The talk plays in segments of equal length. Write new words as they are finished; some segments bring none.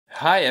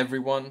Hi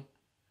everyone!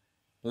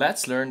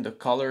 Let's learn the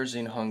colors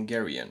in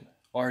Hungarian.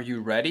 Are you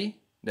ready?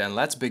 Then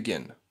let's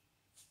begin.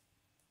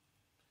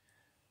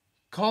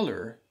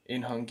 Color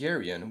in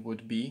Hungarian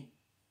would be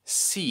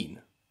szín.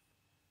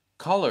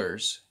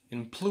 Colors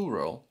in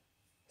plural,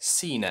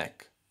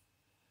 színek.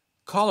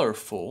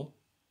 Colorful,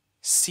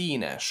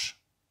 színes.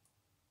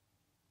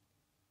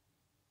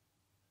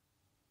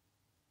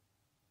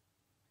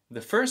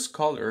 The first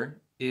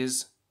color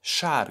is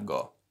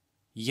sárga,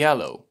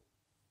 yellow.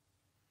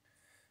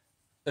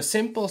 A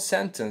simple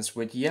sentence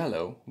with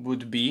yellow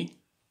would be: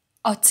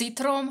 A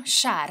citrom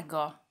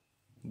sárga.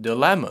 The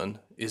lemon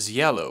is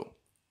yellow.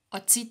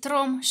 A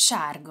citrom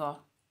sárga.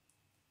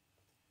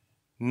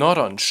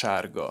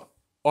 Narancssárga,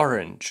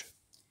 orange.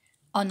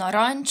 A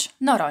narancs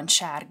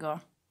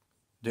narancssárga.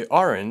 The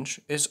orange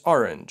is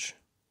orange.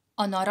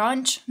 A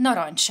narancs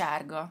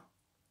narancssárga.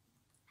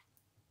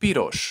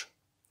 Piros,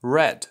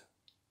 red.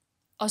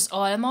 Az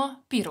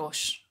alma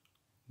piros.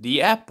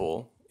 The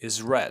apple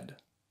is red.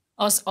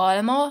 Az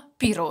alma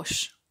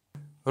piros.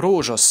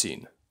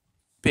 Rózsaszín,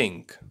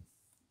 pink.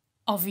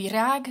 A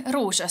virág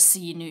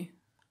rózsaszínű.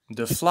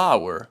 The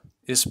flower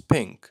is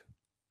pink.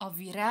 A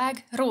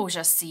virág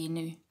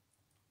rózsaszínű.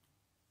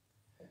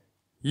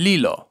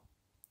 Lila,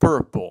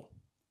 purple.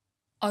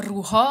 A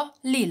ruha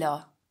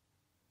lila.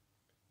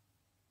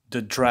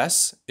 The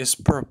dress is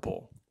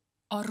purple.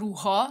 A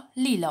ruha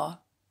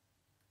lila.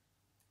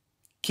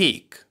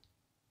 Kék,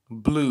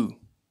 blue.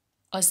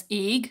 Az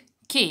ég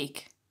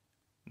kék.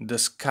 The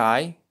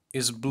sky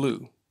is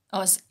blue.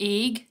 Az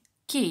ég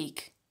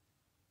kék.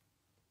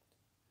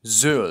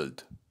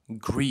 Zöld,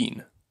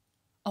 green.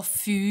 A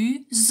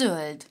fű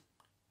zöld.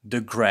 The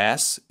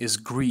grass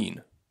is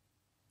green.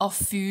 A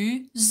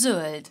fű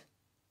zöld.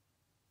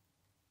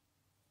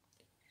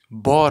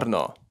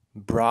 Barna,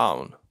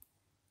 brown.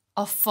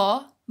 A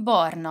fa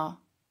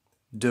barna.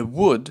 The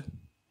wood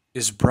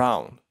is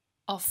brown.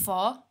 A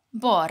fa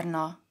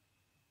barna.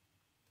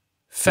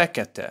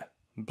 Fekete,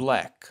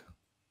 black.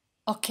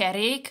 A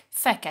kerék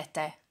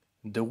fekete.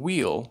 The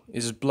wheel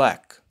is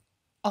black.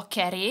 A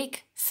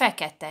kerék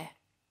fekete.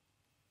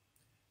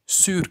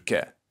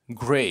 Szürke,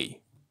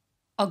 gray.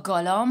 A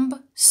galamb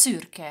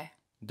szürke.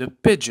 The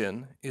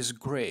pigeon is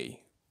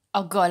gray.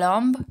 A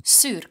galamb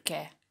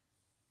szürke.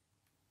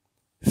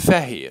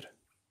 Fehér,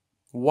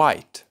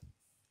 white.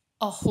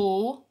 A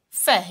hó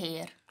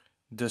fehér.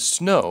 The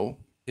snow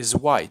is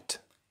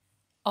white.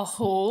 A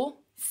hó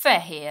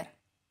fehér.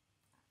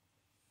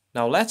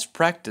 Now let's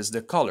practice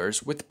the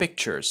colors with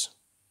pictures.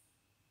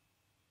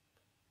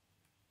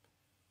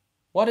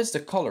 What is the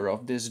color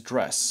of this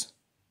dress?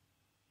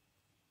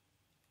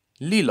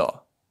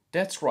 Lila,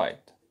 that's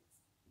right.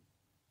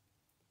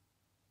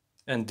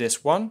 And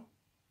this one?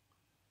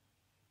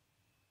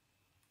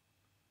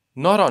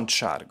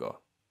 Narancssárga,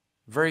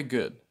 very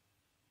good.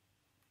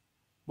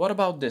 What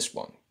about this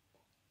one?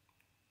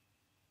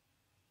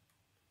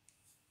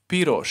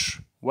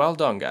 Piros, well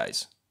done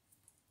guys.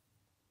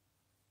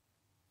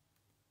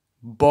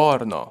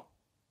 Barna.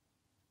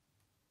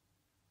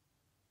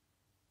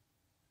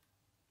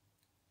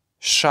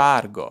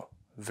 Sárga,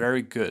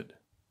 very good.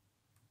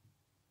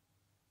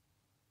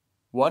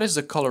 What is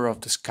the color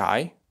of the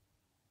sky?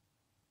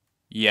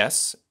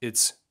 Yes,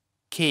 it's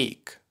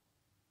kék.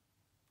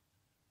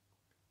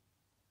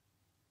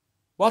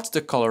 What's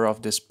the color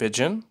of this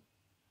pigeon?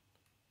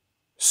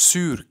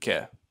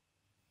 Szürke.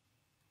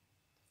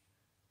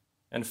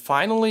 And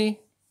finally,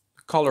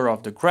 the color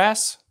of the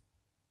grass?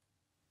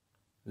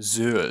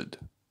 Zöld.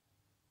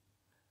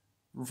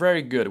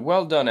 Very good.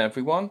 Well done,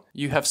 everyone.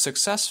 You have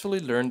successfully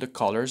learned the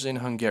colors in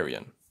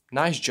Hungarian.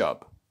 Nice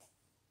job.